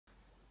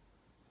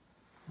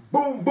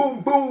Boom,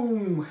 boom,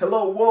 boom!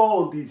 Hello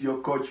world, it's your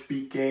coach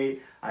PK.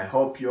 I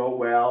hope you're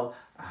well.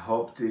 I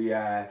hope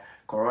the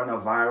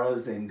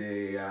coronavirus and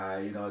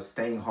the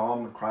staying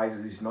home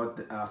crisis is not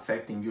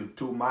affecting you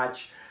too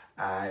much.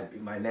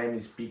 My name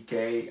is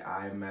PK.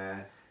 I'm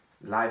a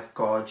life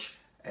coach,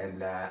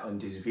 and on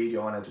this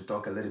video I wanted to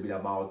talk a little bit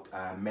about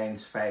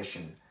men's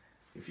fashion.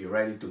 If you're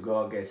ready to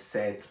go, get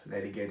set,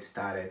 let it get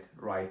started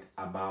right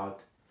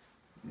about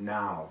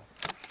now.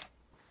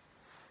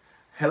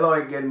 Hello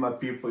again, my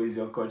people. It's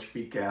your coach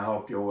PK. I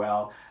hope you're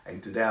well,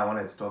 and today I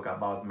wanted to talk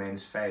about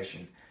men's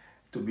fashion.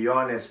 To be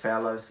honest,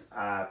 fellas,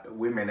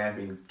 women have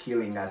been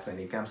killing us when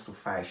it comes to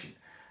fashion.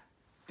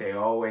 They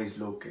always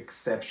look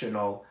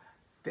exceptional.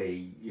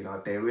 They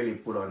really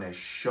put on a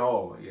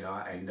show,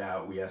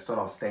 and we are sort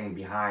of staying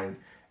behind,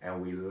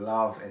 and we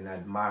love and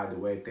admire the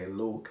way they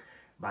look.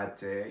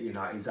 But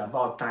it's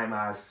about time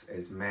us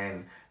as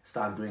men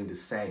start doing the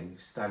same,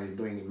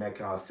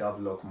 making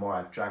ourselves look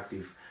more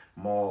attractive,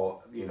 more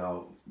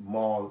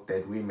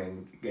that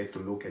women get to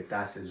look at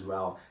us as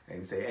well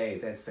and say, hey,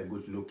 that's a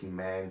good looking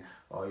man,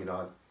 or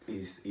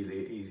this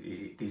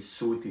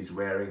suit he's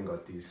wearing, or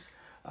this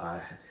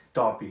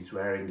top he's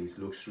wearing, this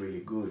looks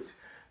really good,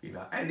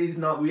 and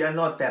we are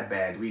not that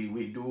bad.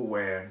 We do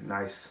wear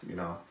nice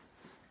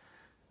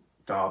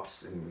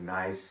tops and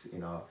nice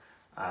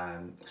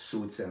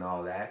suits and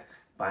all that.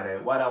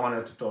 But what I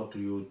wanted to talk to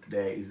you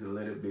today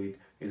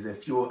is a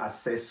few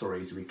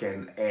accessories we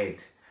can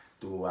add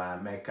to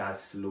make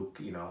us look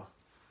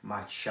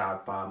much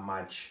sharper,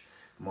 much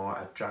more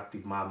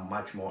attractive,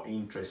 much more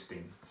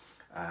interesting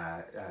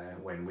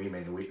when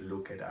women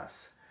look at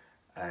us.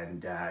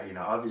 And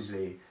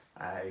obviously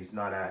it's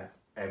not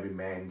every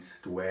man's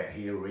to wear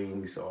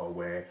earrings or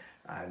wear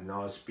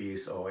nose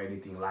piece or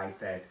anything like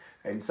that,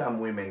 and some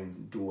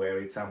women do wear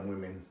it, some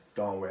women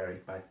don't wear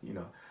it. But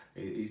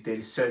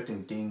there's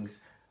certain things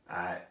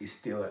is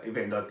still,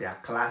 even though they are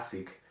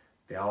classic,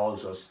 they are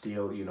also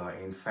still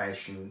in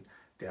fashion.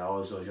 They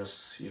also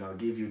just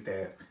give you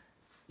their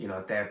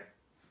their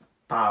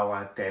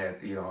power,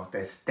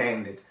 their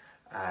standard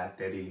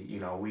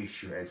that we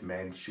should, as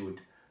men,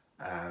 should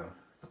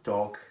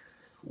talk,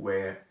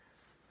 wear,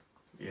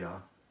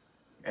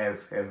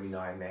 have every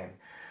now and then.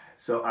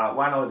 So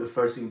one of the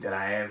first things that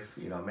I have,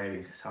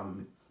 maybe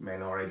some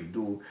men already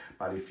do,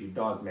 but if you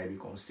don't, maybe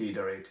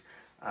consider it.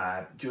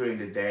 During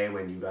the day,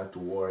 when you go to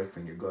work,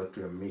 when you go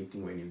to a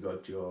meeting, when you go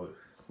to your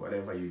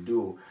whatever you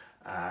do,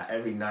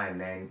 every now and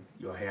then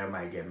your hair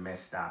might get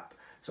messed up.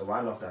 So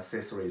one of the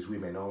accessories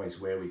women always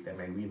wear with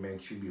them, and women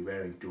should be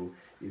wearing too,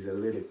 is a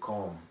little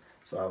comb.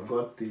 So I've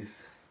got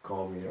this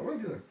comb here. Where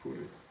did I put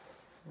it?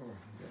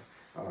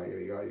 Oh, here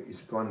you go.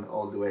 It's gone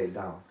all the way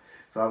down.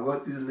 So I've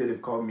got this little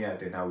comb here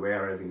that I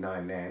wear every now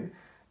and then.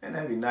 And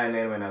every now and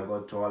then when I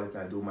go to toilet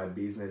and I do my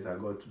business, I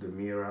go to the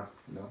mirror,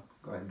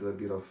 go and do a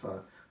bit of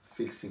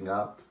fixing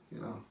up,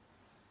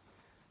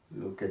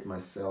 look at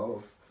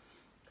myself.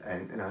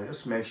 And I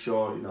just make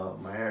sure,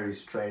 my hair is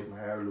straight, my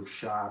hair looks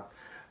sharp.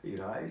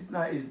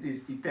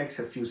 It takes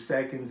a few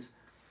seconds,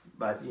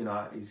 but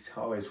it's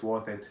always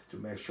worth it to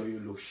make sure you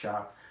look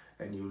sharp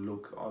and you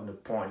look on the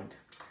point.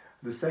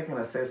 The second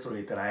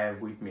accessory that I have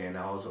with me, and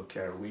I also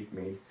carry with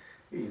me,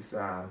 is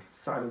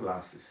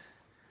sunglasses.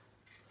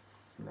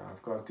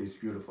 I've got these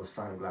beautiful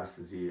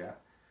sunglasses here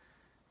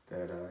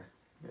that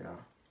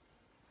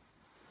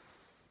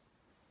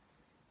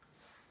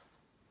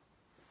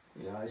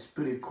it's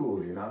pretty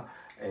cool,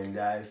 and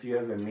if you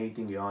have a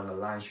meeting, you're on a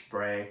lunch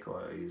break,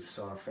 or you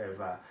sort of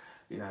have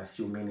a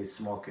few minutes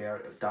smoke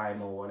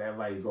time or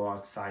whatever, you go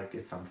outside,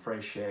 get some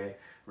fresh air,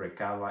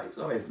 recover. It's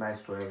always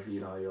nice to have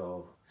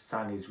your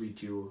son is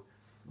with you,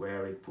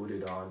 wear it, put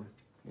it on,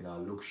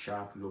 look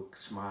sharp, look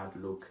smart,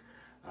 look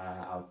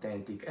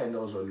authentic, and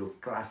also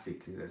look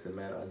classic, as a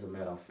matter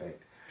of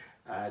fact.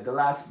 The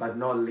last but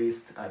not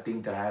least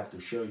thing that I have to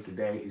show you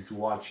today is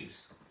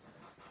watches.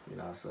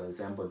 So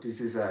example,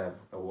 this is a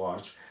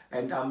watch,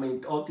 and I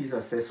mean, all these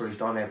accessories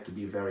don't have to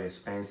be very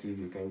expensive.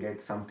 You can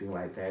get something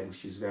like that,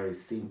 which is very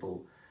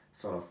simple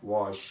sort of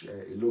watch.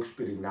 It looks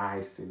pretty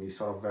nice, and it's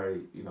sort of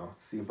very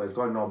simple. It's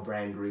got no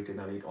brand written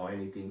on it or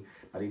anything,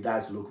 but it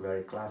does look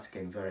very classic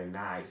and very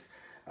nice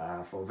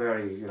for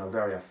very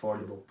very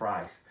affordable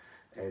price.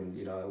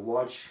 And a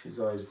watch is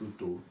always good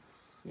to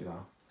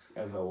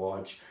have a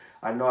watch.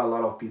 I know a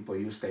lot of people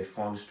use their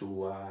phones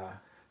to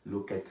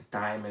look at the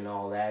time and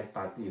all that,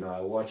 but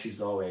a watch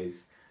is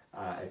always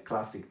a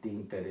classic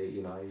thing that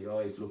it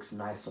always looks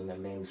nice on the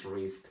man's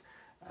wrist,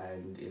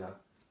 and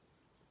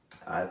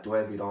to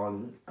have it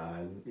on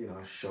and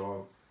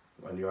show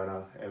when you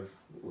wanna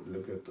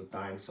look at the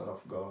time, sort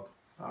of go,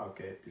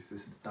 okay, this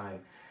is the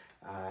time.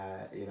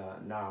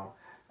 Now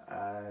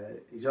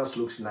it just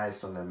looks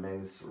nice on the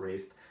man's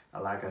wrist.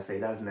 Like I say,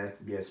 it doesn't have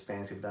to be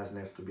expensive, doesn't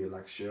have to be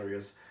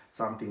luxurious.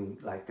 Something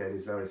like that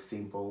is very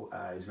simple,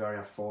 it's very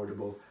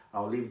affordable.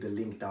 I'll leave the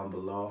link down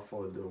below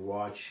for the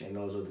watch and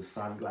also the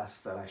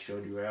sunglasses that I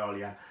showed you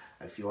earlier.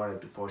 If you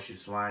wanted to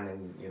purchase one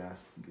and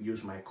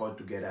use my code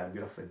to get a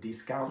bit of a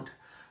discount,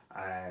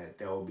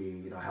 that will be,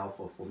 you know,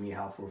 helpful for me,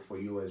 helpful for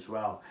you as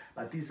well.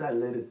 But these are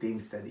little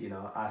things that, you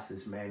know, us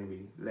as men,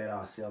 we let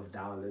ourselves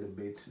down a little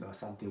bit, you know,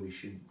 something we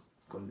should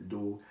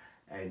do,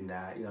 and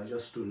you know,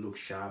 just to look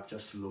sharp,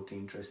 just to look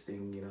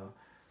interesting, you know.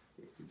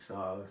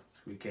 So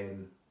we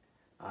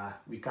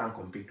can't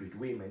compete with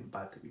women,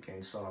 but we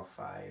can sort of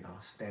you know,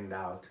 stand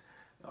out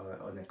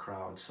on a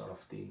crowd sort of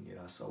thing, you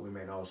know. So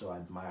women also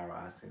admire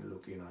us and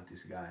look, you know,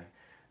 this guy,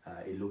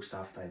 he looks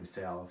after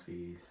himself,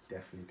 he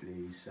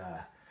definitely is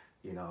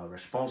you know,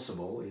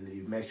 responsible.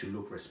 It makes you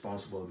look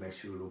responsible, it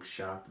makes you look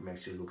sharp, it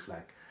makes you look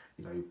like,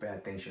 you know, you pay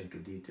attention to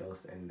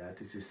details, and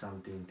this is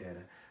something that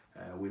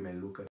women look at